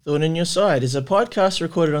Thorn in Your Side is a podcast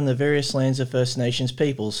recorded on the various lands of First Nations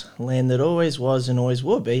peoples, land that always was and always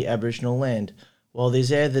will be Aboriginal land. While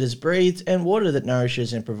there's air that is breathed and water that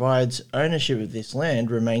nourishes and provides, ownership of this land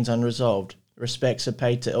remains unresolved. Respects are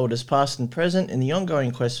paid to elders past and present in the ongoing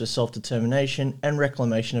quest for self-determination and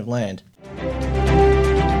reclamation of land.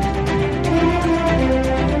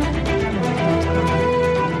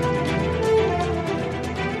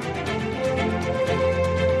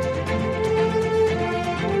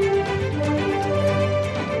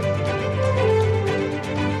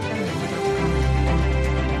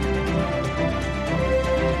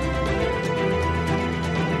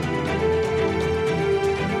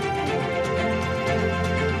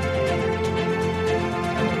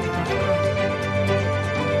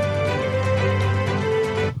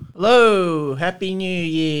 Hello, Happy New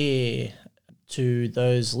Year to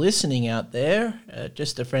those listening out there.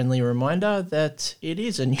 Just a friendly reminder that it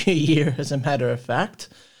is a new year, as a matter of fact.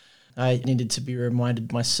 I needed to be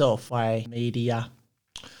reminded myself by media.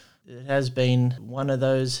 It has been one of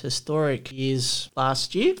those historic years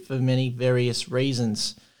last year for many various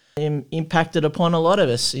reasons. It impacted upon a lot of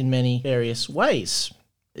us in many various ways.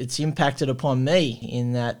 It's impacted upon me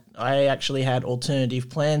in that I actually had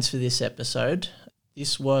alternative plans for this episode.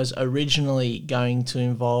 This was originally going to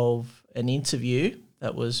involve an interview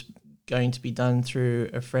that was going to be done through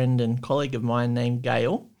a friend and colleague of mine named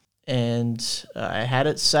Gail. And I had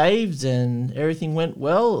it saved and everything went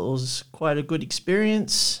well. It was quite a good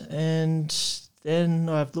experience. And then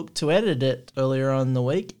I've looked to edit it earlier on in the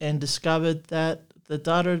week and discovered that the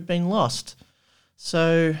data had been lost.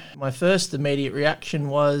 So my first immediate reaction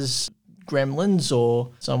was gremlins,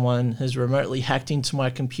 or someone has remotely hacked into my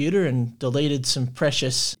computer and deleted some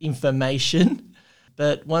precious information.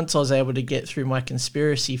 But once I was able to get through my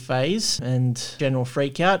conspiracy phase and general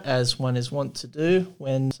freak out, as one is wont to do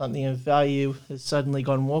when something of value has suddenly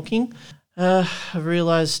gone walking, I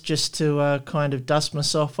realised just to kind of dust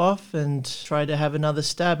myself off and try to have another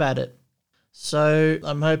stab at it. So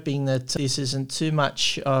I'm hoping that this isn't too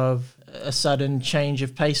much of a sudden change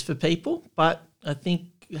of pace for people, but I think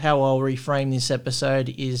how I'll reframe this episode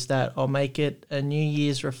is that I'll make it a New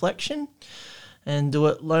Year's reflection and do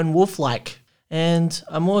it lone wolf-like. And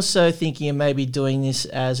I'm also thinking of maybe doing this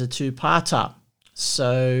as a two-parter.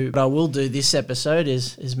 So what I will do this episode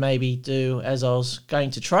is maybe do as I was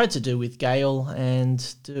going to try to do with Gail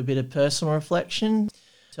and do a bit of personal reflection,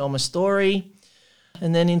 tell my story,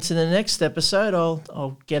 and then into the next episode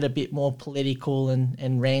I'll get a bit more political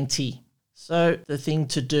and ranty. So the thing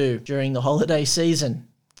to do during the holiday season.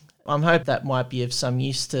 I hope that might be of some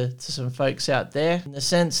use to some folks out there, in the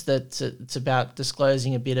sense that it's about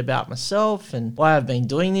disclosing a bit about myself and why I've been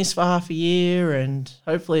doing this for half a year, and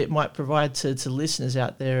hopefully it might provide to listeners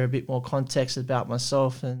out there a bit more context about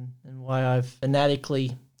myself and why I've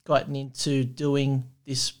fanatically gotten into doing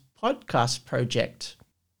this podcast project.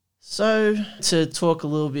 So to talk a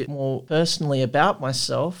little bit more personally about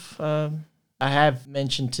myself, I have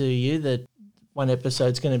mentioned to you that one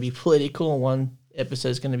episode's going to be political and one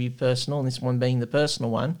episode's going to be personal, and this one being the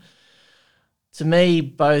personal one. To me,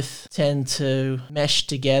 both tend to mesh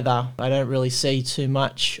together. I don't really see too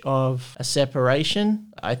much of a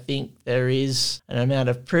separation. I think there is an amount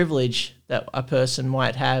of privilege that a person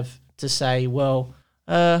might have to say, well,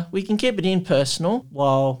 we can keep it in personal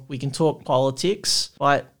while we can talk politics,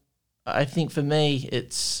 but I think for me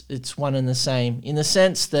it's one and the same, in the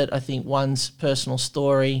sense that I think one's personal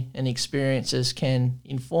story and experiences can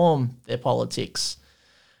inform their politics.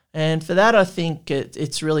 And for that, I think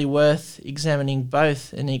it's really worth examining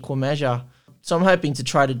both in equal measure. So I'm hoping to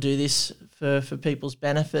try to do this for people's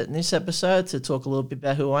benefit in this episode, to talk a little bit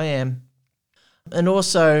about who I am, and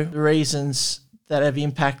also the reasons that have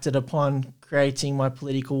impacted upon creating my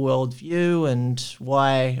political worldview and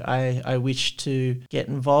why I wish to get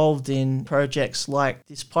involved in projects like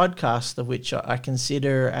this podcast, of which I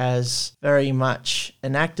consider as very much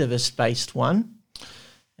an activist-based one,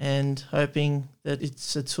 and hoping that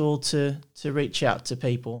it's a tool to reach out to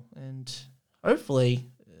people and hopefully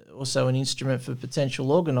also an instrument for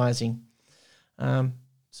potential organising.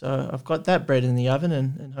 So I've got that bread in the oven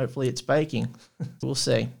and hopefully it's baking. We'll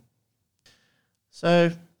see.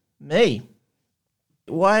 So, me.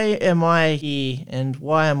 Why am I here and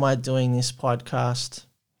why am I doing this podcast?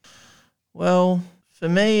 Well, for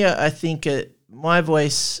me, I think my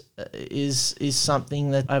voice is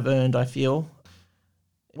something that I've earned, I feel.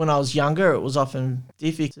 When I was younger, it was often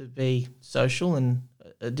difficult to be social, and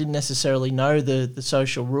I didn't necessarily know the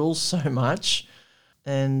social rules so much.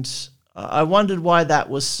 And I wondered why that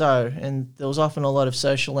was so. And there was often a lot of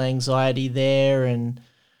social anxiety there, and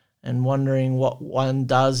and wondering what one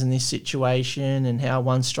does in this situation and how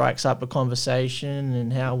one strikes up a conversation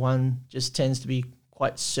and how one just tends to be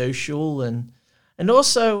quite social. And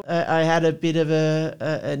also I had a bit of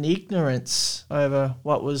an ignorance over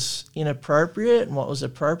what was inappropriate and what was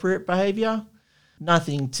appropriate behaviour.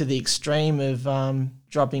 Nothing to the extreme of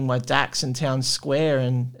dropping my DAX in town square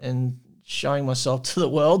and showing myself to the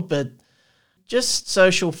world, but just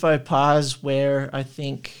social faux pas where I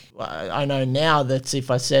think I know now that if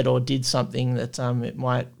I said or did something that it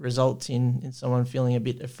might result in someone feeling a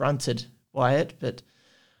bit affronted by it. But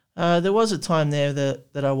there was a time there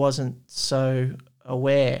that I wasn't so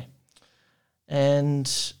aware,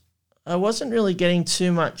 and I wasn't really getting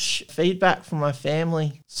too much feedback from my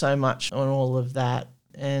family so much on all of that.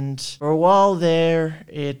 And for a while there,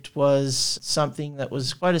 it was something that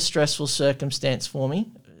was quite a stressful circumstance for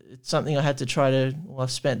me. It's something I had to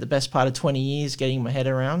I've spent the best part of 20 years getting my head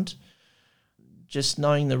around, just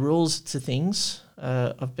knowing the rules to things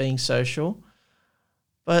of being social.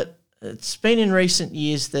 But it's been in recent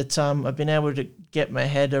years that I've been able to get my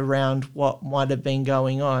head around what might have been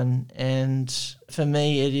going on. And for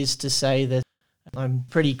me, it is to say that I'm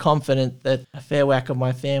pretty confident that a fair whack of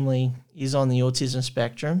my family is on the autism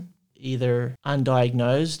spectrum, either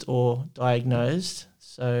undiagnosed or diagnosed.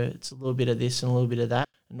 So it's a little bit of this and a little bit of that.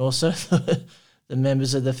 And also the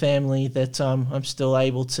members of the family that I'm still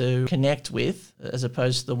able to connect with, as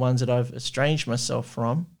opposed to the ones that I've estranged myself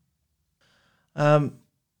from.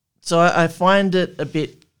 So I find it a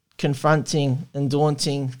bit confronting and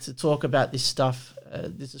daunting to talk about this stuff.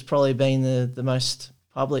 This has probably been the most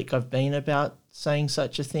public I've been about saying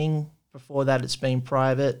such a thing. Before that, it's been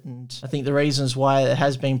private. And I think the reasons why it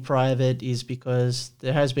has been private is because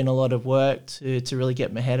there has been a lot of work to really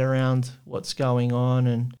get my head around what's going on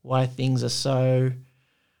and why things are so.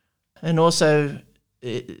 And also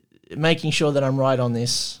making sure that I'm right on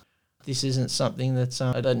this. This isn't something that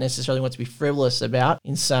I don't necessarily want to be frivolous about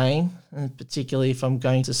in saying, and particularly if I'm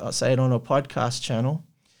going to say it on a podcast channel.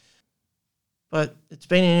 But it's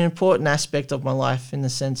been an important aspect of my life in the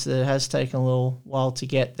sense that it has taken a little while to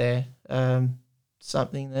get there.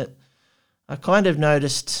 Something that I kind of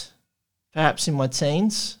noticed perhaps in my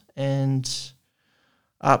teens and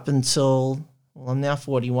up until, I'm now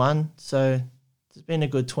 41, so there's been a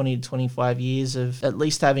good 20 to 25 years of at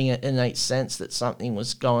least having an innate sense that something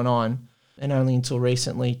was going on, and only until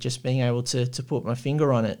recently just being able to put my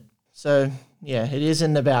finger on it. So, yeah, it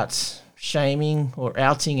isn't about shaming or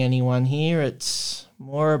outing anyone here. It's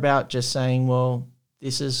more about just saying, well,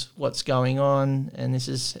 this is what's going on and this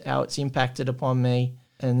is how it's impacted upon me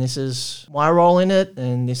and this is my role in it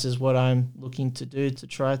and this is what I'm looking to do to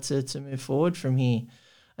try to move forward from here.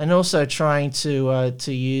 And also trying to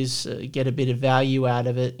get a bit of value out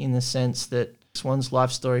of it in the sense that one's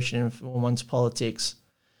life story should inform one's politics.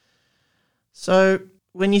 So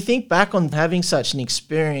when you think back on having such an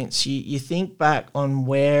experience, you think back on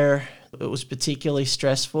where it was particularly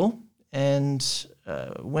stressful. And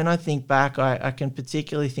when I think back, I can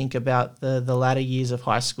particularly think about the latter years of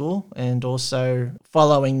high school and also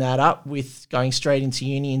following that up with going straight into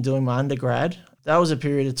uni and doing my undergrad. That was a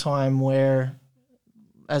period of time where,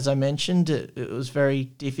 as I mentioned, it was very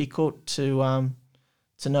difficult to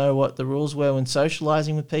know what the rules were when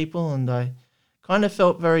socializing with people, and I kind of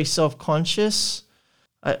felt very self-conscious.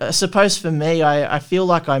 I suppose for me, I feel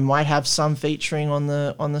like I might have some featuring on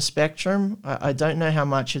the spectrum. I don't know how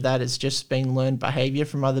much of that has just been learned behaviour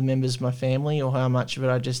from other members of my family, or how much of it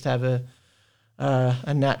I just have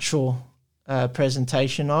a natural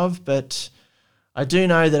presentation of. But I do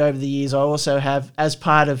know that over the years I also have, as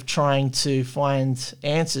part of trying to find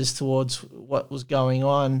answers towards what was going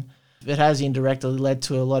on, it has indirectly led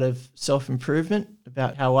to a lot of self-improvement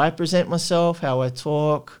about how I present myself, how I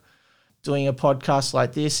talk. Doing a podcast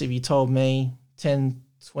like this, if you told me 10,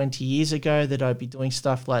 20 years ago that I'd be doing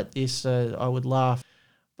stuff like this, I would laugh.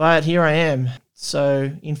 But here I am.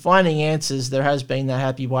 So in finding answers, there has been that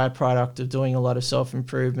happy byproduct of doing a lot of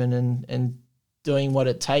self-improvement and doing what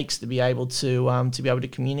it takes to be able to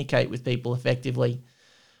communicate with people effectively,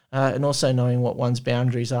 and also knowing what one's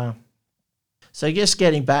boundaries are. So I guess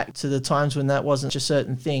getting back to the times when that wasn't a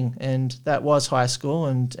certain thing, and that was high school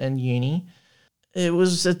and uni. It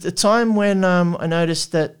was at the time when I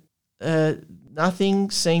noticed that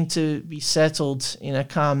nothing seemed to be settled in a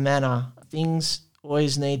calm manner. Things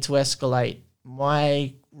always need to escalate.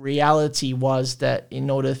 My reality was that in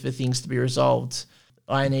order for things to be resolved,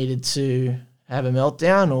 I needed to have a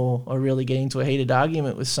meltdown or really get into a heated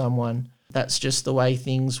argument with someone. That's just the way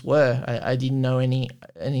things were. I didn't know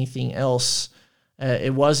anything else.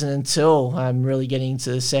 It wasn't until I'm really getting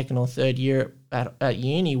to the second or third year at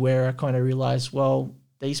uni where I kind of realized, well,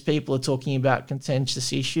 these people are talking about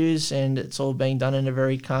contentious issues and it's all being done in a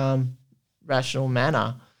very calm, rational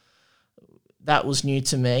manner. That was new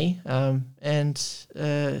to me, and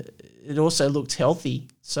it also looked healthy.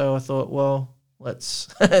 So I thought, well,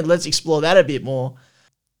 let's let's explore that a bit more.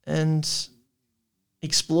 And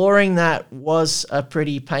exploring that was a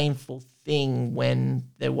pretty painful thing when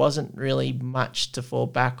there wasn't really much to fall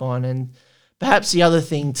back on. And perhaps the other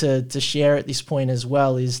thing to share at this point as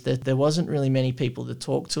well is that there wasn't really many people to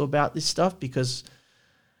talk to about this stuff, because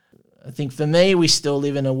I think for me, we still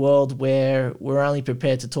live in a world where we're only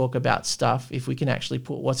prepared to talk about stuff if we can actually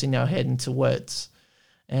put what's in our head into words.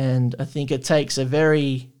 And I think it takes a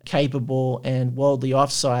very capable and worldly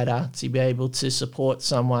offsider to be able to support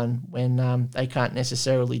someone when they can't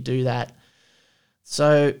necessarily do that.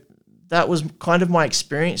 So that was kind of my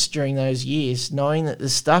experience during those years, knowing that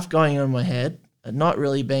there's stuff going on in my head and not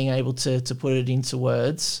really being able to put it into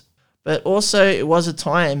words. But also it was a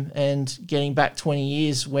time, and getting back 20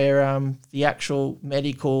 years, where the actual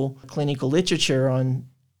medical clinical literature on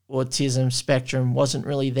autism spectrum wasn't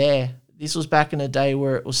really there. This was back in a day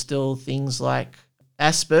where it was still things like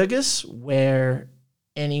Asperger's, where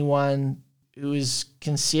anyone who is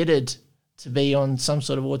considered to be on some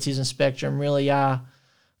sort of autism spectrum really are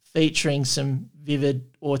featuring some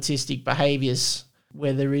vivid autistic behaviours,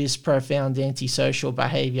 where there is profound antisocial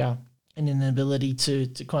behaviour and an ability to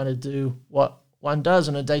kind of do what one does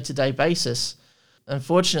on a day-to-day basis.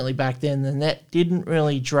 Unfortunately, back then, the net didn't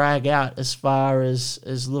really drag out as far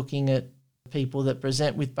as looking at people that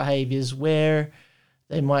present with behaviours where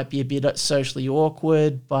they might be a bit socially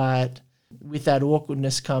awkward, but with that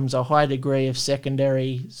awkwardness comes a high degree of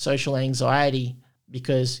secondary social anxiety,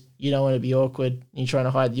 because you don't want to be awkward and you're trying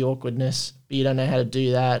to hide the awkwardness, but you don't know how to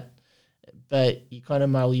do that. But you kind of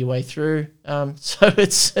muddle your way through. So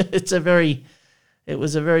it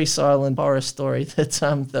was a very silent horror story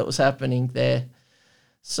that was happening there.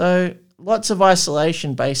 So lots of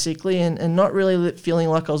isolation basically, and not really feeling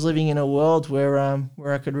like I was living in a world where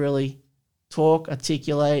I could really talk,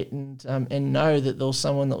 articulate, and know that there was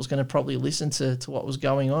someone that was going to probably listen to what was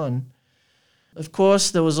going on. Of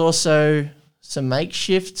course, there was also some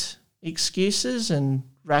makeshift excuses and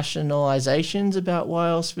rationalizations about why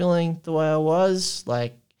I was feeling the way I was.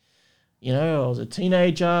 Like, I was a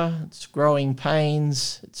teenager, it's growing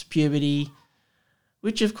pains, it's puberty,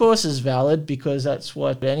 which of course is valid, because that's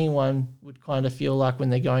what anyone would kind of feel like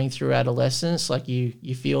when they're going through adolescence. Like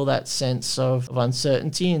you feel that sense of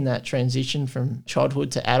uncertainty in that transition from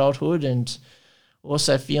childhood to adulthood, and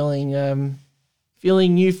also feeling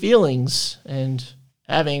new feelings and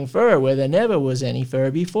having fur where there never was any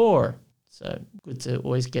fur before. So good to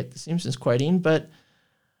always get the Simpsons quote in, but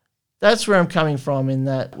that's where I'm coming from, in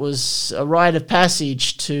that was a rite of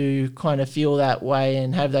passage to kind of feel that way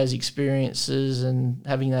and have those experiences and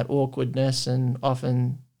having that awkwardness and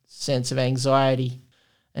often sense of anxiety.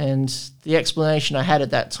 And the explanation I had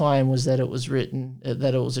at that time was that it was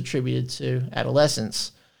attributed to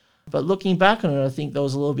adolescence. But looking back on it, I think there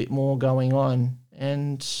was a little bit more going on.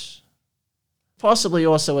 And possibly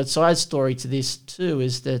also a side story to this too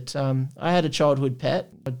is that I had a childhood pet,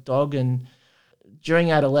 a dog, and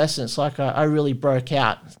during adolescence, I really broke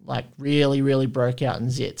out, really, really broke out in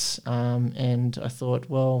zits. And I thought,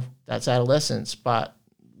 well, that's adolescence. But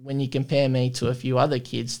when you compare me to a few other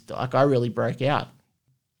kids, I really broke out.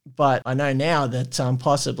 But I know now that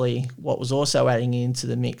possibly what was also adding into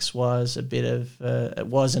the mix was a bit of, it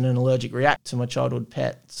wasn't an allergic reaction to my childhood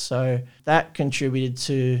pet. So that contributed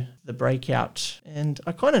to the breakout. And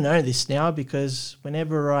I kind of know this now, because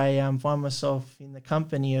whenever I find myself in the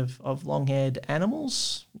company of long-haired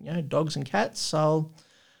animals, dogs and cats, I'll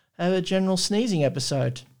have a general sneezing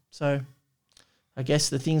episode. So I guess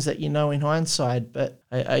the things that you know in hindsight, but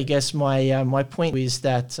I guess my point is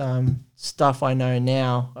that stuff I know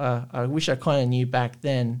now, I wish I kind of knew back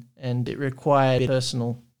then, and it required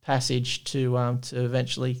personal passage to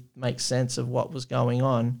eventually make sense of what was going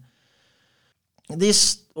on.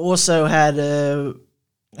 This also had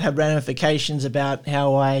ramifications about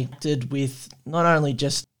how I acted with not only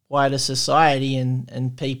just wider society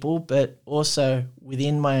and people, but also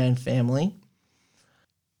within my own family,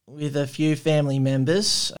 with a few family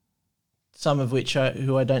members, some of which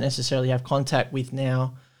who I don't necessarily have contact with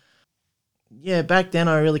now. Yeah, back then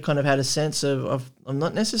I really kind of had a sense of I'm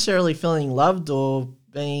not necessarily feeling loved or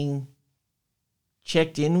being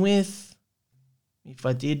checked in with. If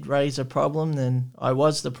I did raise a problem, then I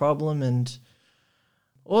was the problem. And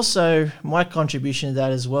also my contribution to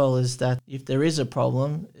that as well is that if there is a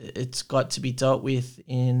problem, it's got to be dealt with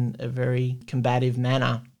in a very combative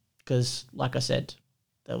manner, because like I said,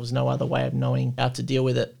 there was no other way of knowing how to deal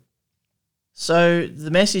with it. So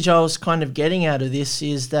the message I was kind of getting out of this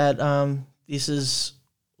is that this is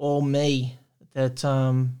all me, that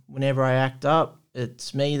whenever I act up,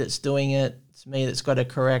 it's me that's doing it, it's me that's got to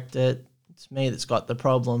correct it, it's me that's got the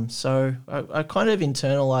problem. So I kind of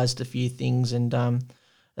internalized a few things, and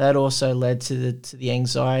that also led to the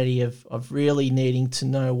anxiety of really needing to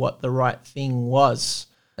know what the right thing was,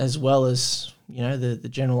 as well as, the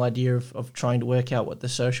general idea of trying to work out what the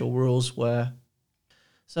social rules were.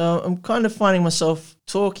 So I'm kind of finding myself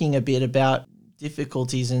talking a bit about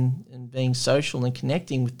difficulties in being social and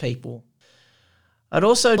connecting with people. I'd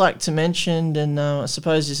also like to mention, and I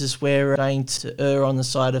suppose this is where we're going to err on the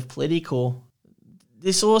side of political.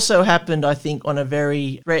 This also happened, I think, on a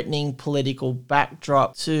very threatening political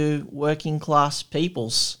backdrop to working class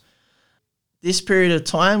peoples. This period of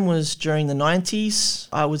time was during the 90s.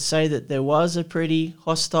 I would say that there was a pretty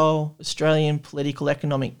hostile Australian political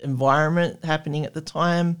economic environment happening at the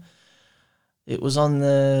time. It was on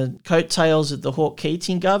the coattails of the Hawke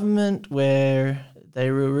Keating government, where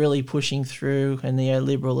they were really pushing through a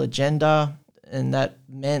neoliberal agenda, and that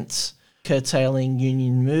meant curtailing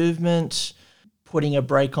union movement, putting a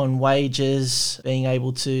brake on wages, being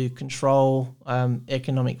able to control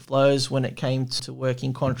economic flows when it came to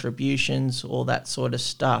working contributions, all that sort of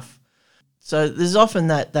stuff. So there's often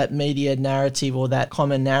that media narrative, or that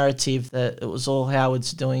common narrative, that it was all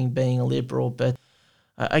Howard's doing being a Liberal. But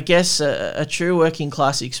I guess a true working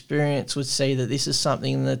class experience would see that this is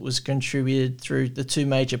something that was contributed through the two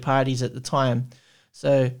major parties at the time.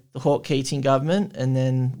 So the Hawke Keating government, and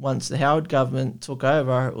then once the Howard government took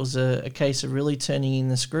over, it was a case of really turning in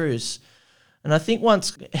the screws. And I think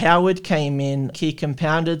once Howard came in, he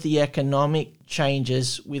compounded the economic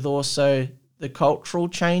changes with also the cultural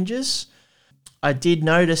changes. I did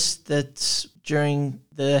notice that during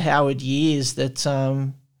the Howard years that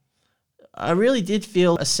I really did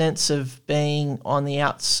feel a sense of being on the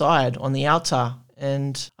outside, on the outer.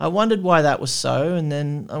 And I wondered why that was so. And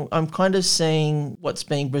then I'm kind of seeing what's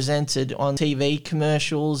being presented on TV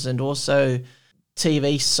commercials and also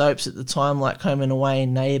TV soaps at the time, like Home and Away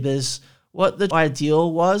and Neighbours, what the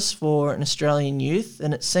ideal was for an Australian youth.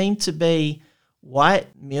 And it seemed to be white,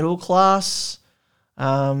 middle class.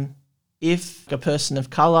 If a person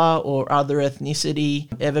of colour or other ethnicity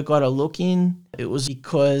ever got a look in, it was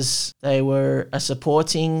because they were a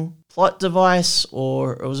supporting plot device,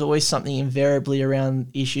 or it was always something invariably around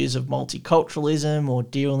issues of multiculturalism or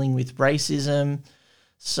dealing with racism.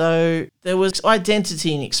 So there was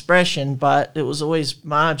identity and expression, but it was always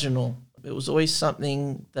marginal. It was always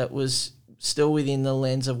something that was still within the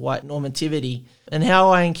lens of white normativity. And how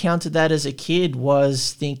I encountered that as a kid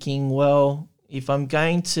was thinking, well, if I'm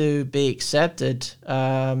going to be accepted,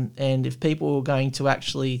 and if people are going to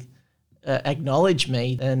actually acknowledge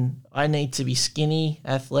me, then I need to be skinny,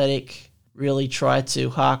 athletic, really try to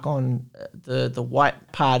hark on the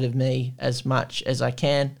white part of me as much as I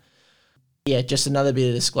can. Yeah, just another bit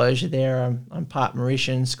of disclosure there. I'm part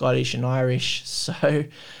Mauritian, Scottish and Irish, so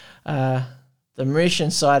the Mauritian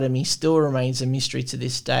side of me still remains a mystery to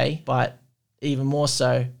this day, but even more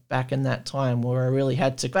so back in that time where I really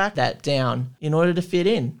had to back that down in order to fit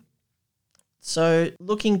in. So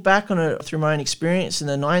looking back on it through my own experience in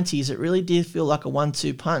the 90s, it really did feel like a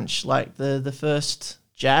 1-2 punch, like the first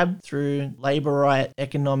jab through labour right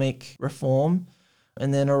economic reform,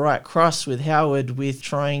 and then a right cross with Howard with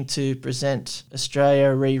trying to present Australia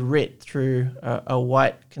rewrit through a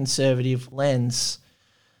white conservative lens.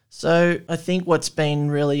 So I think what's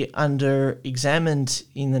been really under-examined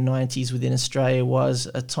in the 90s within Australia was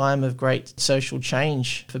a time of great social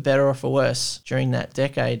change, for better or for worse, during that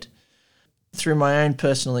decade. Through my own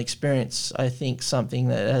personal experience, I think something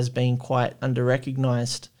that has been quite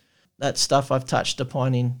under-recognised. That stuff I've touched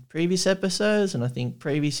upon in previous episodes, and I think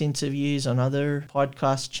previous interviews on other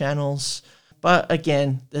podcast channels. But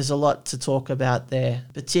again, there's a lot to talk about there,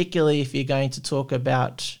 particularly if you're going to talk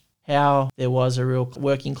about how there was a real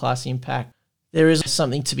working class impact. There is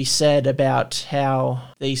something to be said about how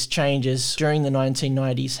these changes during the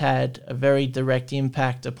 1990s had a very direct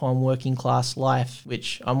impact upon working class life,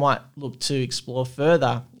 which I might look to explore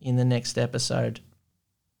further in the next episode.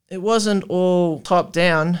 It wasn't all top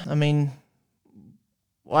down. I mean,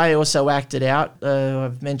 I also acted out.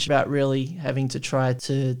 I've mentioned about really having to try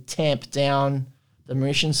to tamp down the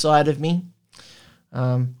Mauritian side of me,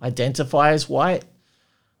 identify as white.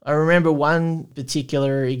 I remember one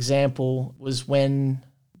particular example was when,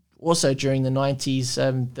 also during the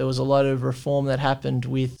 90s, there was a lot of reform that happened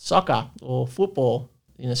with soccer or football.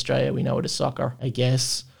 In Australia, we know it as soccer, I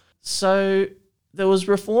guess. So there was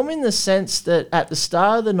reform in the sense that at the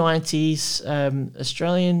start of the 90s,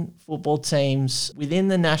 Australian football teams within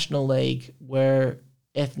the National League were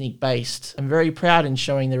ethnic based and very proud in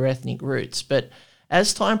showing their ethnic roots. But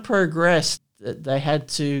as time progressed, they had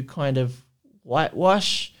to kind of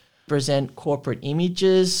whitewash, present corporate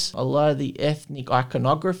images. A lot of the ethnic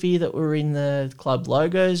iconography that were in the club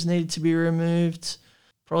logos needed to be removed.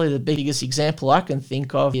 Probably the biggest example I can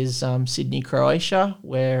think of is Sydney, Croatia,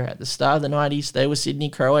 where at the start of the 90s, they were Sydney,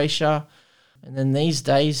 Croatia. And then these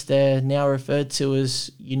days, they're now referred to as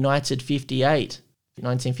United 58,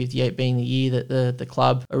 1958 being the year that the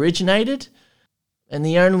club originated. And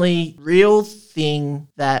the only real thing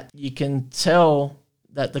that you can tell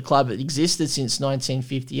that the club existed since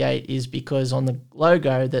 1958 is because on the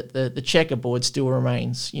logo that the checkerboard still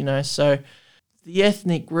remains, So the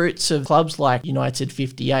ethnic roots of clubs like United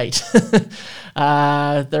 58,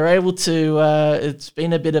 they're able to, it's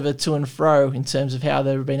been a bit of a to and fro in terms of how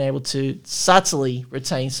they've been able to subtly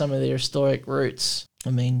retain some of their historic roots. I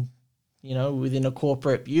mean, within a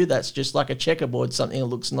corporate view, that's just like a checkerboard, something that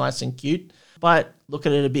looks nice and cute. But look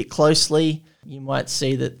at it a bit closely, you might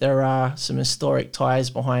see that there are some historic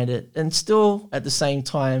ties behind it, and still at the same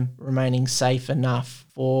time remaining safe enough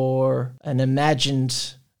for an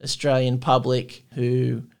imagined Australian public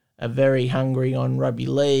who are very hungry on rugby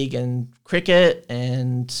league and cricket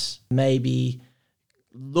and maybe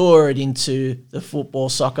lured into the football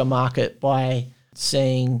soccer market by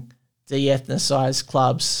seeing de-ethnicized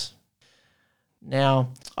clubs.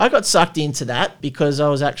 Now, I got sucked into that because I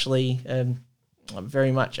was actually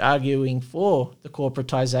very much arguing for the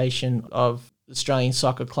corporatization of Australian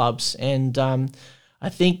soccer clubs, and I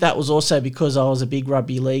think that was also because I was a big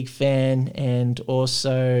rugby league fan and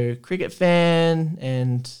also cricket fan,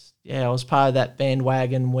 and I was part of that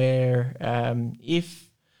bandwagon where if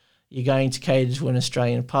you're going to cater to an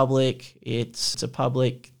Australian public, it's a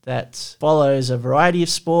public that follows a variety of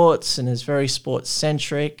sports and is very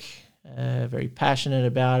sports-centric, very passionate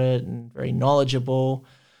about it and very knowledgeable.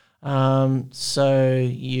 So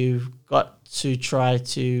you've got to try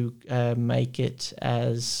to make it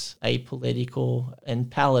as apolitical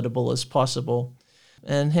and palatable as possible.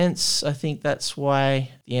 And hence, I think that's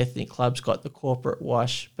why the ethnic clubs got the corporate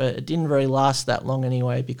wash. But it didn't really last that long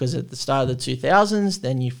anyway, because at the start of the 2000s,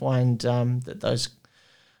 then you find that those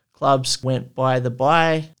clubs went by.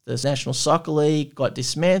 The National Soccer League got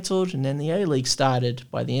dismantled, and then the A-League started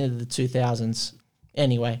by the end of the 2000s.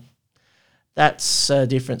 Anyway, that's a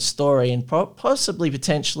different story, and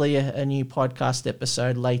potentially a new podcast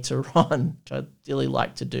episode later on, which I'd really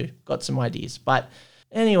like to do. Got some ideas. But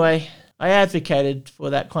anyway, I advocated for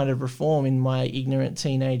that kind of reform in my ignorant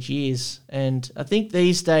teenage years. And I think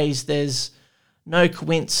these days there's no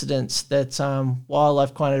coincidence that while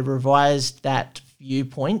I've kind of revised that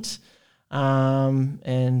viewpoint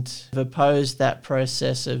and opposed that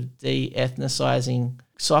process of de-ethnicizing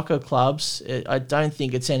soccer clubs, I don't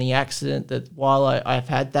think it's any accident that while I've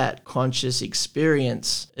had that conscious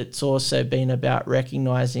experience, it's also been about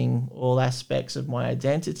recognizing all aspects of my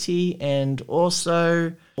identity and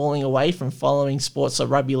also falling away from following sports like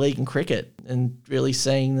rugby league and cricket and really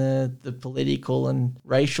seeing the political and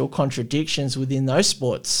racial contradictions within those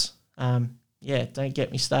sports. Don't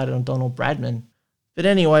get me started on Donald Bradman. But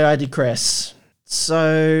anyway, I digress.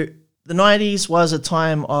 So the 90s was a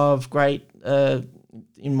time of great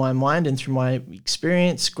in my mind and through my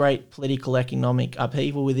experience, great political economic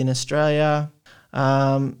upheaval within Australia.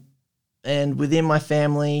 And within my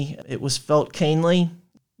family, it was felt keenly.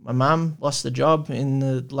 My mum lost the job in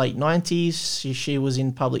the late 90s. She was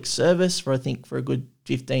in public service for a good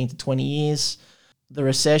 15 to 20 years. The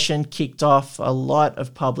recession kicked off a lot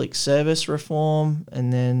of public service reform,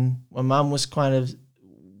 and then my mum was kind of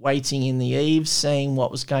waiting in the eaves, seeing what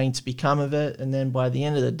was going to become of it. And then by the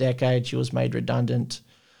end of the decade, she was made redundant.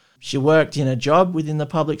 She worked in a job within the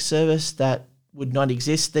public service that would not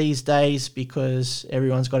exist these days because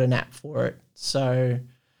everyone's got an app for it. So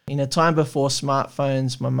in a time before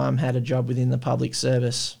smartphones, my mum had a job within the public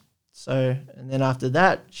service. So, and then after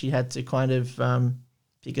that, she had to kind of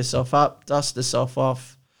pick herself up, dust herself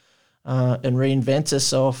off, and reinvent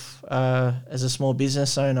herself as a small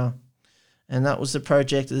business owner. And that was the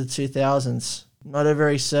project of the 2000s. Not a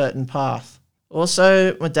very certain path.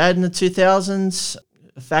 Also, my dad in the 2000s,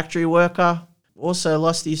 a factory worker, also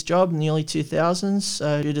lost his job in the early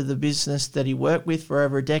 2000s due to the business that he worked with for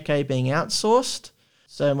over a decade being outsourced.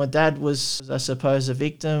 So my dad was, I suppose, a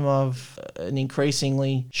victim of an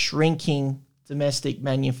increasingly shrinking domestic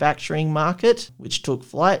manufacturing market, which took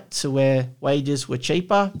flight to where wages were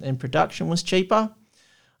cheaper and production was cheaper.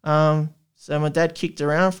 So my dad kicked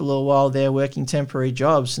around for a little while there working temporary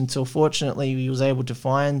jobs until fortunately he was able to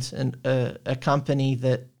find a company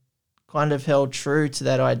that kind of held true to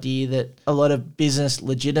that idea that a lot of business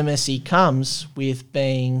legitimacy comes with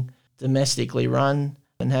being domestically run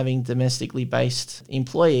and having domestically based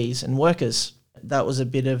employees and workers. That was a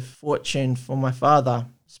bit of fortune for my father,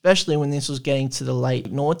 especially when this was getting to the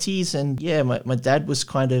late noughties. And yeah, my dad was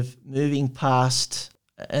kind of moving past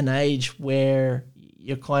an age where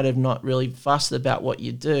you're kind of not really fussed about what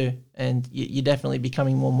you do, and you're definitely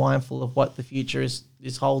becoming more mindful of what the future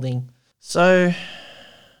is holding. So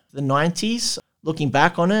the 90s, looking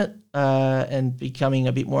back on it and becoming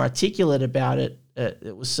a bit more articulate about it,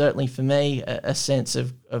 it was certainly for me a sense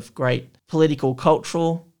of great political,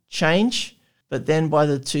 cultural change. But then by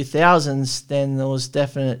the 2000s, then there was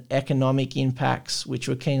definite economic impacts which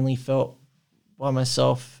were keenly felt by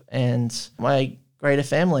myself and my greater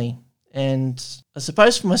family. And I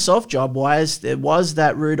suppose for myself, job-wise, there was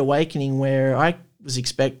that rude awakening where I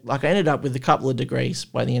ended up with a couple of degrees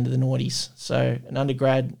by the end of the noughties. So an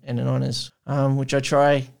undergrad and an honours, which I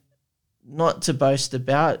try not to boast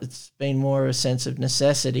about. It's been more a sense of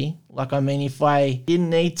necessity. If I didn't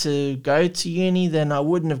need to go to uni, then I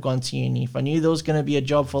wouldn't have gone to uni. If I knew there was going to be a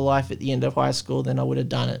job for life at the end of high school, then I would have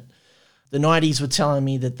done it. The 90s were telling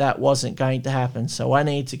me that wasn't going to happen, so I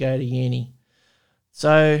needed to go to uni.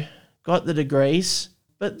 So got the degrees,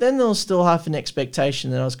 but then there was still half an expectation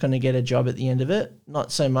that I was going to get a job at the end of it.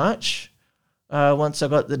 Not so much. Once I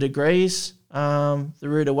got the degrees, the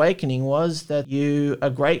rude awakening was that you are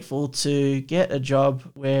grateful to get a job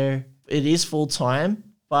where it is full-time,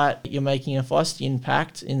 but you're making a FOSTI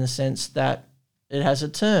impact in the sense that it has a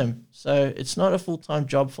term. So it's not a full-time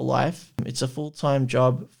job for life. It's a full-time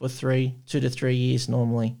job for 2 to 3 years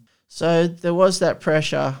normally. So there was that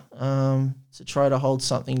pressure to try to hold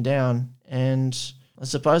something down. And I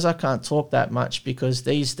suppose I can't talk that much because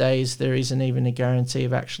these days there isn't even a guarantee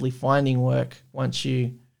of actually finding work once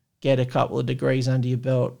you get a couple of degrees under your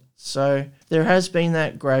belt. So there has been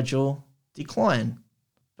that gradual decline,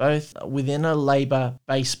 both within a labour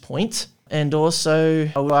base point and also,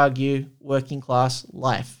 I would argue, working class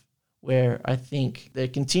life, where I think there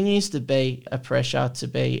continues to be a pressure to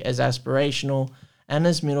be as aspirational and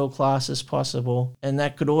as middle class as possible. And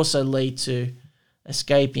that could also lead to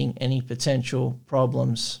escaping any potential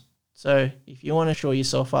problems. So if you want to shore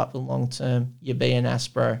yourself up in the long term, you be an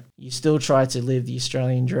aspiro. You still try to live the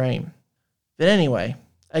Australian dream. But anyway,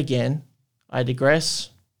 again, I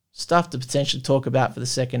digress. Stuff to potentially talk about for the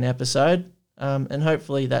second episode. And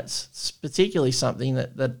hopefully that's particularly something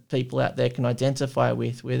that people out there can identify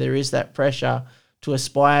with, where there is that pressure to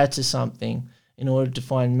aspire to something in order to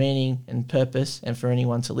find meaning and purpose. And for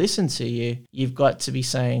anyone to listen to you, you've got to be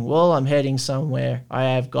saying, well, I'm heading somewhere. I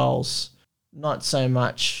have goals. Not so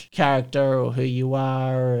much character or who you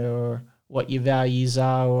are or what your values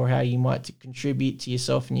are or how you might contribute to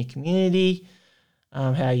yourself and your community,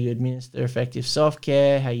 how you administer effective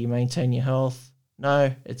self-care, how you maintain your health.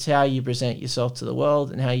 No, it's how you present yourself to the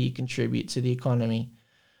world and how you contribute to the economy.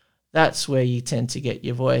 That's where you tend to get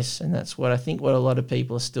your voice, and that's what a lot of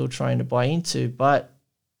people are still trying to buy into. But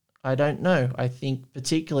I don't know. I think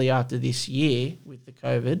particularly after this year with the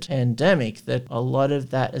COVID pandemic that a lot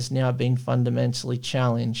of that has now been fundamentally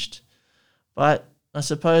challenged. But I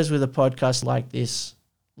suppose with a podcast like this,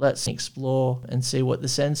 let's explore and see what the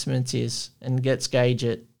sentiment is and let's gauge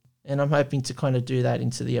it. And I'm hoping to kind of do that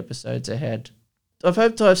into the episodes ahead. I've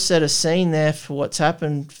hoped to have set a scene there for what's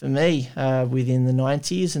happened for me within the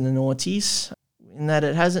 90s and the noughties, in that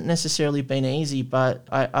it hasn't necessarily been easy, but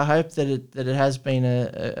I hope that it has been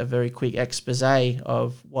a very quick expose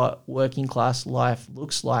of what working class life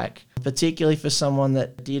looks like, particularly for someone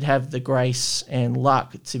that did have the grace and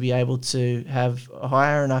luck to be able to have a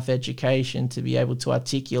higher enough education to be able to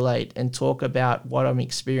articulate and talk about what I'm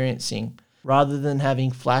experiencing, rather than having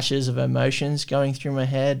flashes of emotions going through my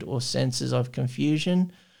head or senses of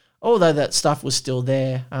confusion. Although that stuff was still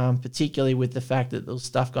there, particularly with the fact that there was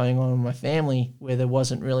stuff going on in my family where there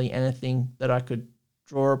wasn't really anything that I could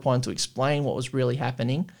draw upon to explain what was really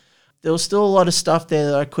happening. There was still a lot of stuff there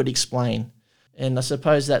that I could explain. And I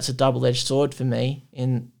suppose that's a double-edged sword for me.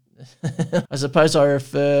 I suppose I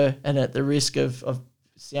refer, and at the risk of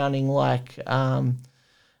sounding like an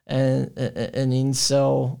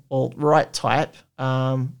incel alt-right type,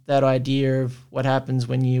 that idea of what happens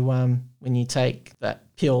when you take that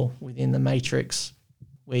pill within the matrix,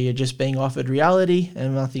 where you're just being offered reality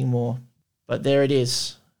and nothing more. But there it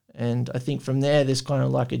is. And I think from there's kind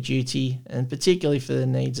of like a duty, and particularly for the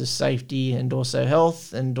needs of safety and also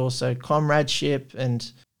health and also comradeship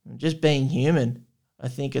and just being human. I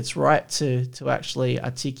think it's right to actually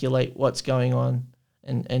articulate what's going on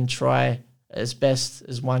and try as best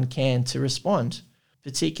as one can to respond,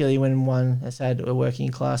 particularly when one has had a working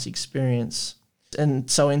class experience. And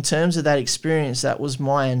so in terms of that experience, that was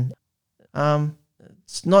mine.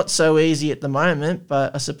 It's not so easy at the moment,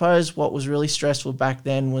 but I suppose what was really stressful back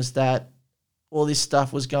then was that all this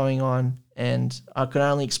stuff was going on and I could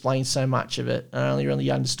only explain so much of it. I only really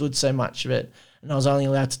understood so much of it, and I was only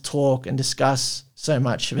allowed to talk and discuss so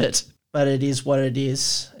much of it. But it is what it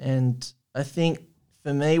is. And I think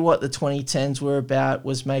for me, what the 2010s were about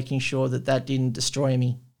was making sure that that didn't destroy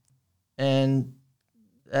me. And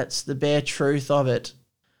that's the bare truth of it.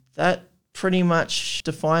 That pretty much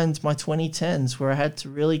defined my 2010s, where I had to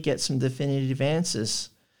really get some definitive answers.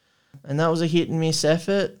 And that was a hit and miss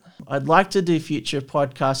effort. I'd like to do future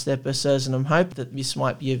podcast episodes, and I'm hoping that this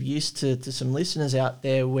might be of use to some listeners out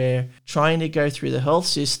there, where trying to go through the health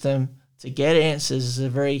system to get answers is a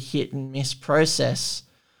very hit and miss process.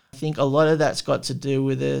 I think a lot of that's got to do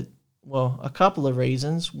with a couple of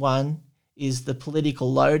reasons. One is the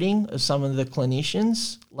political loading of some of the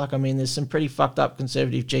clinicians. There's some pretty fucked up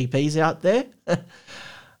conservative GPs out there.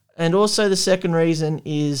 And also the second reason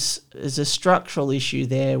is a structural issue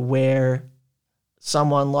there, where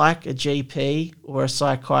someone like a GP or a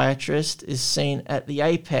psychiatrist is seen at the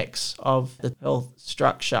apex of the health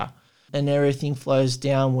structure, and everything flows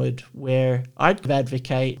downward, where I'd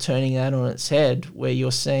advocate turning that on its head, where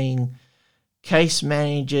you're seeing case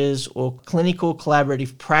managers or clinical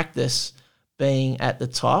collaborative practice being at the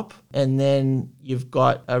top, and then you've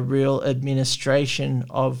got a real administration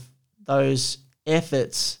of those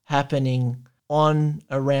efforts happening on,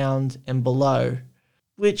 around, and below,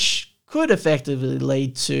 which could effectively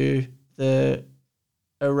lead to the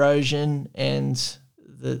erosion and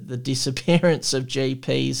the disappearance of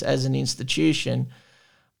GPs as an institution.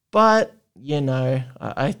 But,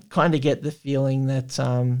 I kind of get the feeling that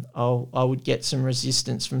I would get some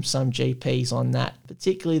resistance from some GPs on that,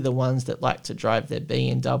 particularly the ones that like to drive their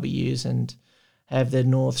BMWs and have their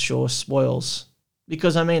North Shore spoils.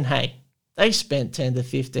 Because, hey, they spent 10 to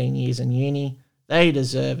 15 years in uni. They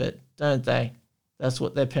deserve it, don't they? That's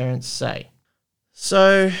what their parents say.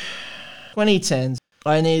 So, 2010s,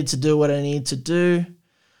 I needed to do what I needed to do.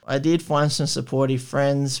 I did find some supportive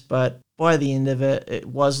friends, but by the end of it, it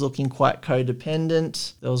was looking quite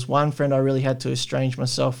codependent. There was one friend I really had to estrange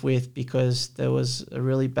myself with because there was a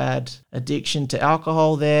really bad addiction to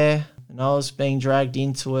alcohol there, and I was being dragged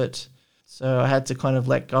into it. So I had to kind of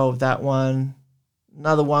let go of that one.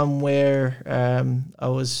 Another one where the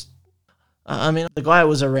guy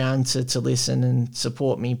was around to listen and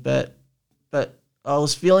support me, but I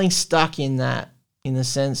was feeling stuck in that, in the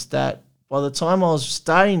sense that by the time I was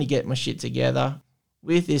starting to get my shit together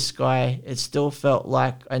with this guy, it still felt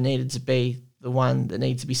like I needed to be the one that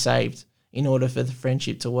needed to be saved in order for the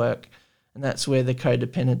friendship to work. And that's where the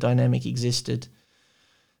codependent dynamic existed.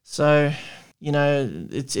 So,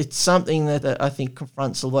 it's something that I think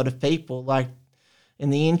confronts a lot of people. Like,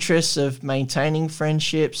 in the interests of maintaining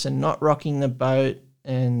friendships and not rocking the boat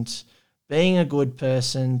and being a good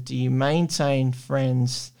person, do you maintain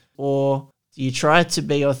friends, or do you try to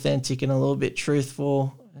be authentic and a little bit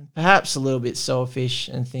truthful and perhaps a little bit selfish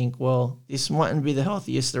and think, well, this mightn't be the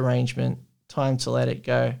healthiest arrangement, time to let it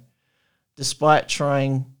go, despite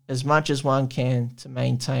trying as much as one can to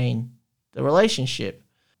maintain the relationship?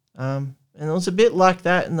 And it was a bit like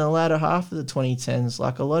that in the latter half of the 2010s.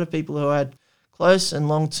 Like, a lot of people who I had close and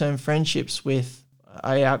long-term friendships with,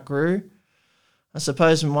 I outgrew. I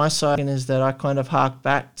suppose my side is that I kind of hark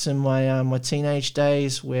back to my teenage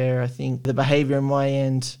days, where I think the behaviour on my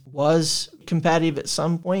end was combative at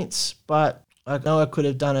some points, but I know I could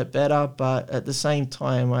have done it better. But at the same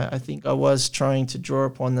time, I think I was trying to draw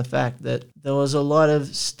upon the fact that there was a lot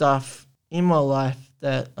of stuff in my life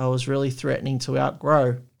that I was really threatening to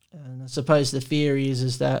outgrow. And I suppose the fear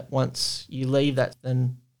is that once you leave that,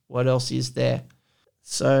 then what else is there?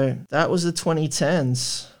 So that was the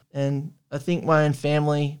 2010s. And I think my own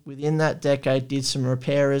family within that decade did some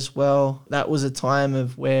repair as well. That was a time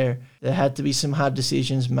of where there had to be some hard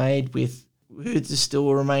decisions made with who to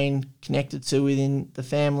still remain connected to within the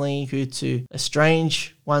family, who to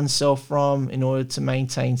estrange oneself from in order to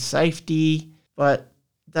maintain safety. But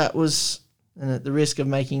that was, and at the risk of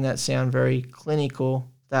making that sound very clinical,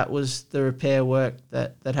 that was the repair work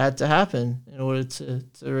that had to happen in order to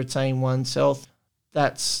retain one's health.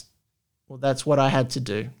 That's what I had to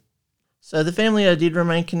do. So the family I did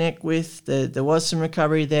remain connect with, there was some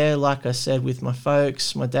recovery there. Like I said, with my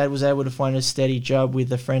folks, my dad was able to find a steady job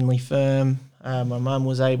with a friendly firm. My mum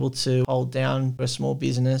was able to hold down a small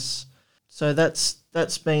business. So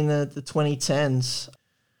that's been the 2010s.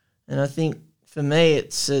 And I think for me,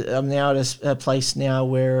 I'm now at a place now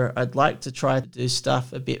where I'd like to try to do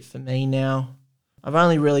stuff a bit for me now. I've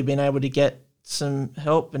only really been able to get some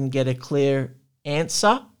help and get a clear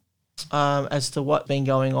answer as to what's been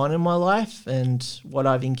going on in my life and what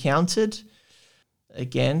I've encountered,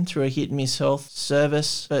 again, through a hit and miss health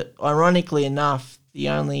service. But ironically enough, the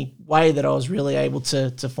only way that I was really able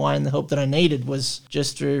to find the help that I needed was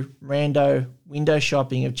just through rando window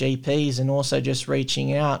shopping of GPs, and also just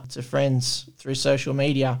reaching out to friends through social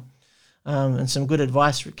media. And some good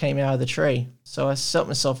advice came out of the tree. So I set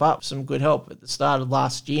myself up some good help at the start of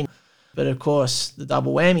last year. But of course, the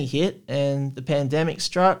double whammy hit and the pandemic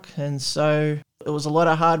struck. And so it was a lot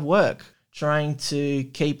of hard work trying to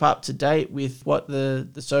keep up to date with what the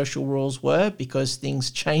social rules were, because things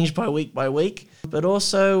change by week, but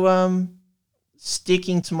also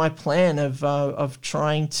sticking to my plan of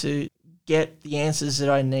trying to get the answers that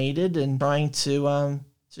I needed, and trying to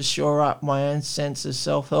shore up my own sense of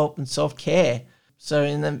self-help and self-care. So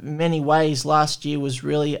in many ways, last year was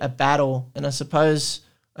really a battle, and I suppose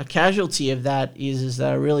a casualty of that is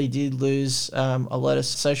that I really did lose a lot of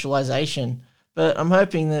socialization. But I'm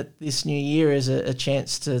hoping that this new year is a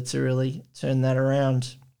chance to really turn that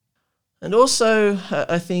around. And also,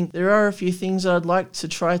 I think there are a few things I'd like to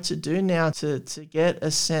try to do now to get a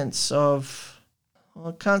sense of, well,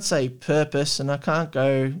 I can't say purpose, and I can't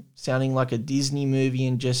go sounding like a Disney movie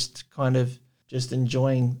and just kind of just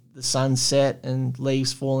enjoying the sunset and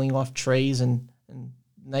leaves falling off trees and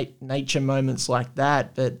nature moments like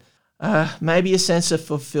that, but maybe a sense of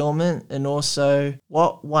fulfillment, and also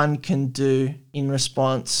what one can do in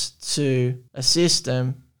response to a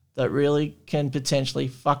system that really can potentially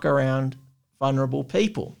fuck around vulnerable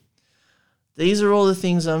people. These are all the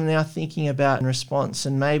things I'm now thinking about in response,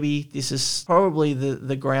 and maybe this is probably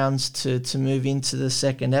the grounds to move into the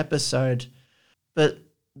second episode. But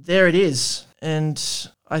there it is, and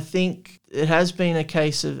I think it has been a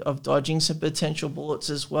case of dodging some potential bullets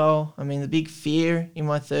as well. I mean, the big fear in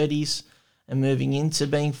my 30s and moving into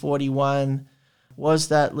being 41 was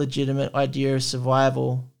that legitimate idea of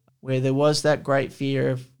survival, where there was that great fear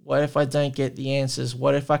of, what if I don't get the answers?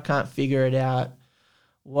 What if I can't figure it out?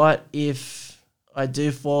 What if I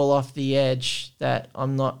do fall off the edge, that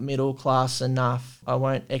I'm not middle class enough? I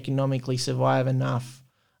won't economically survive enough.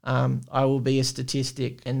 I will be a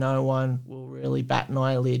statistic and no one will really bat an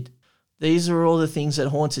eyelid. These are all the things that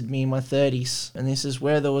haunted me in my 30s, and this is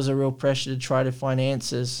where there was a real pressure to try to find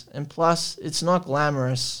answers. And plus, it's not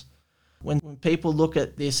glamorous. When people look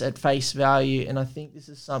at this at face value, and I think this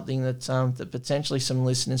is something that potentially some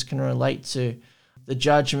listeners can relate to, the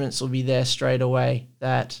judgments will be there straight away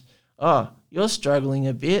that, oh, you're struggling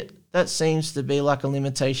a bit. That seems to be like a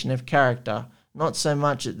limitation of character. Not so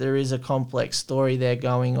much that there is a complex story there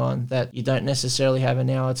going on that you don't necessarily have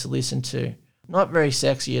an hour to listen to. Not very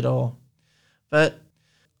sexy at all. But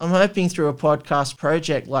I'm hoping through a podcast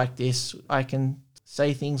project like this, I can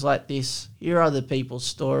say things like this, hear other people's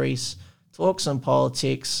stories, talk some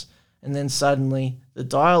politics, and then suddenly the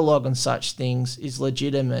dialogue on such things is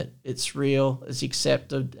legitimate, it's real, it's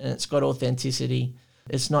accepted, and it's got authenticity.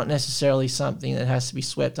 It's not necessarily something that has to be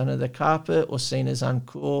swept under the carpet or seen as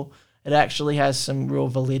uncool. It actually has some real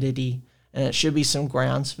validity, and it should be some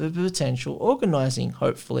grounds for potential organising,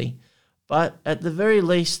 hopefully. But at the very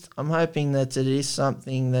least, I'm hoping that it is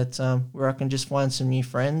something that where I can just find some new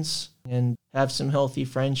friends and have some healthy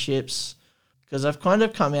friendships, because I've kind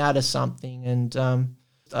of come out of something, and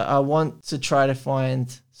I want to try to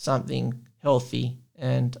find something healthy,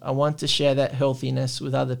 and I want to share that healthiness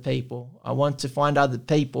with other people. I want to find other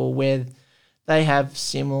people where they have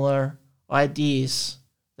similar ideas,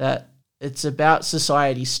 that it's about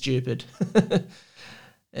society, stupid.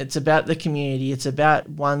 It's about the community. It's about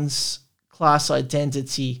one's class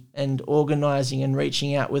identity and organising and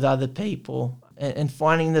reaching out with other people and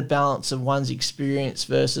finding the balance of one's experience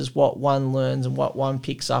versus what one learns and what one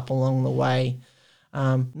picks up along the way.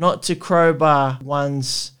 Not to crowbar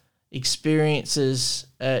one's experiences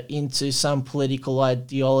into some political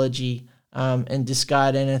ideology and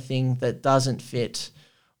discard anything that doesn't fit,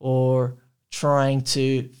 or trying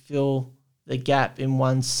to fill the gap in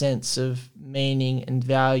one's sense of meaning and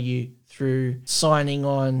value through signing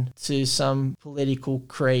on to some political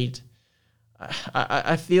creed.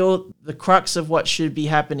 I feel the crux of what should be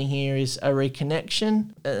happening here is a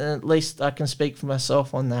reconnection. At least I can speak for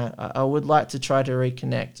myself on that. I would like to try to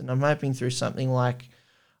reconnect, and I'm hoping through something like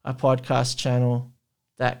a podcast channel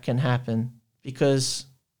that can happen, because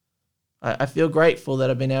I feel grateful that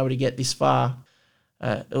I've been able to get this far.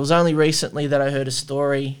 It was only recently that I heard a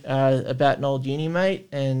story about an old uni mate,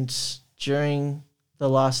 and during the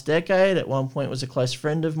last decade. At one point was a close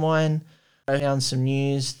friend of mine. I found some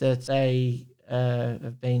news that they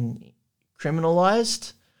have been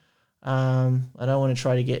criminalised. I don't want to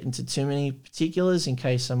try to get into too many particulars in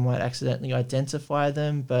case I might accidentally identify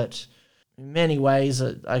them, but in many ways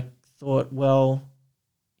I thought, well,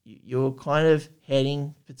 you're kind of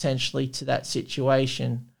heading potentially to that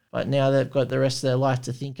situation, but now they've got the rest of their life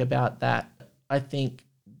to think about that. I think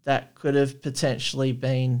that could have potentially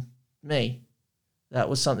been me. That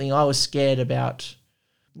was something I was scared about.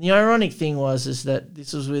 The ironic thing is that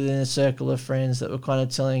this was within a circle of friends that were kind of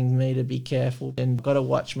telling me to be careful and got to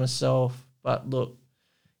watch myself. But look,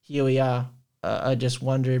 here we are. I just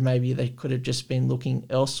wonder if maybe they could have just been looking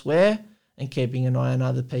elsewhere and keeping an eye on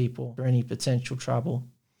other people for any potential trouble.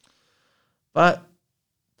 But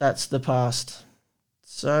that's the past.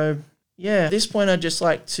 So, yeah, at this point, I'd just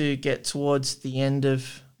like to get towards the end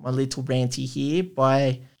of my little ranty here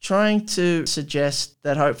by trying to suggest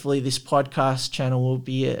that hopefully this podcast channel will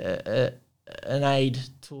be an aid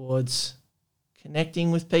towards connecting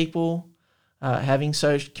with people, having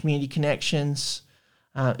social community connections,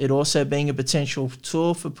 it also being a potential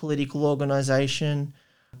tool for political organisation.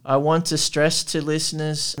 I want to stress to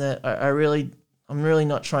listeners that I'm really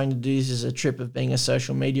not trying to do this as a trip of being a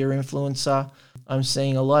social media influencer. I'm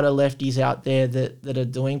seeing a lot of lefties out there that are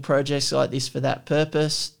doing projects like this for that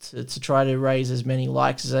purpose, to try to raise as many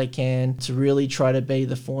likes as they can, to really try to be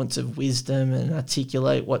the font of wisdom and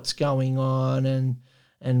articulate what's going on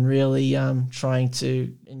and really trying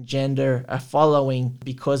to engender a following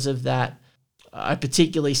because of that. I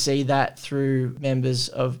particularly see that through members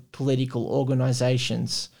of political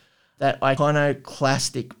organisations, that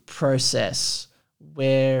iconoclastic process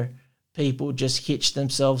where people just hitch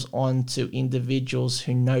themselves on to individuals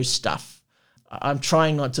who know stuff. I'm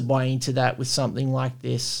trying not to buy into that with something like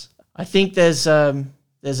this. I think there's a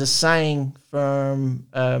saying from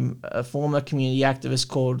a former community activist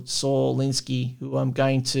called Saul Alinsky,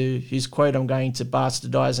 whose quote I'm going to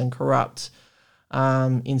bastardize and corrupt,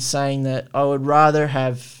 in saying that I would rather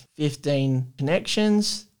have 15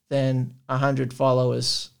 connections than 100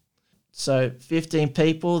 followers. So 15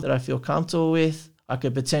 people that I feel comfortable with, I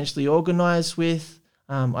could potentially organise with,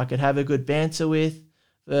 I could have a good banter with,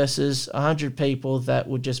 versus 100 people that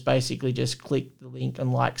would just basically just click the link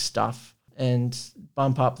and like stuff and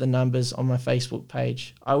bump up the numbers on my Facebook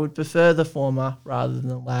page. I would prefer the former rather than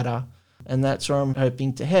the latter, and that's where I'm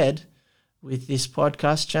hoping to head with this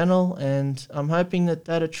podcast channel, and I'm hoping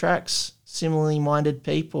that attracts similarly minded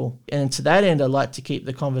people. And to that end, I'd like to keep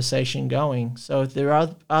the conversation going. So if there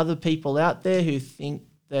are other people out there who think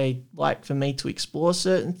they'd like for me to explore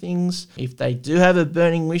certain things, if they do have a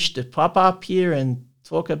burning wish to pop up here and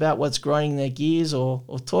talk about what's grinding their gears or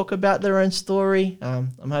talk about their own story,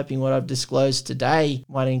 I'm hoping what I've disclosed today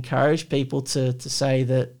might encourage people to say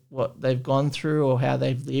that what they've gone through or how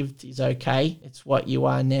they've lived is okay. It's what you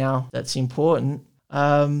are now that's important.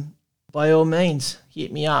 By all means,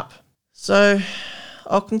 hit me up. So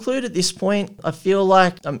I'll conclude at this point. I feel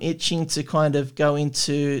like I'm itching to kind of go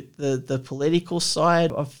into the political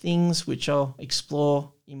side of things, which I'll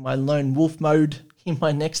explore in my lone wolf mode in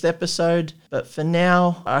my next episode. But for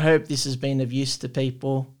now, I hope this has been of use to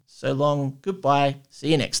people. So long, goodbye,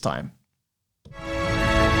 see you next time.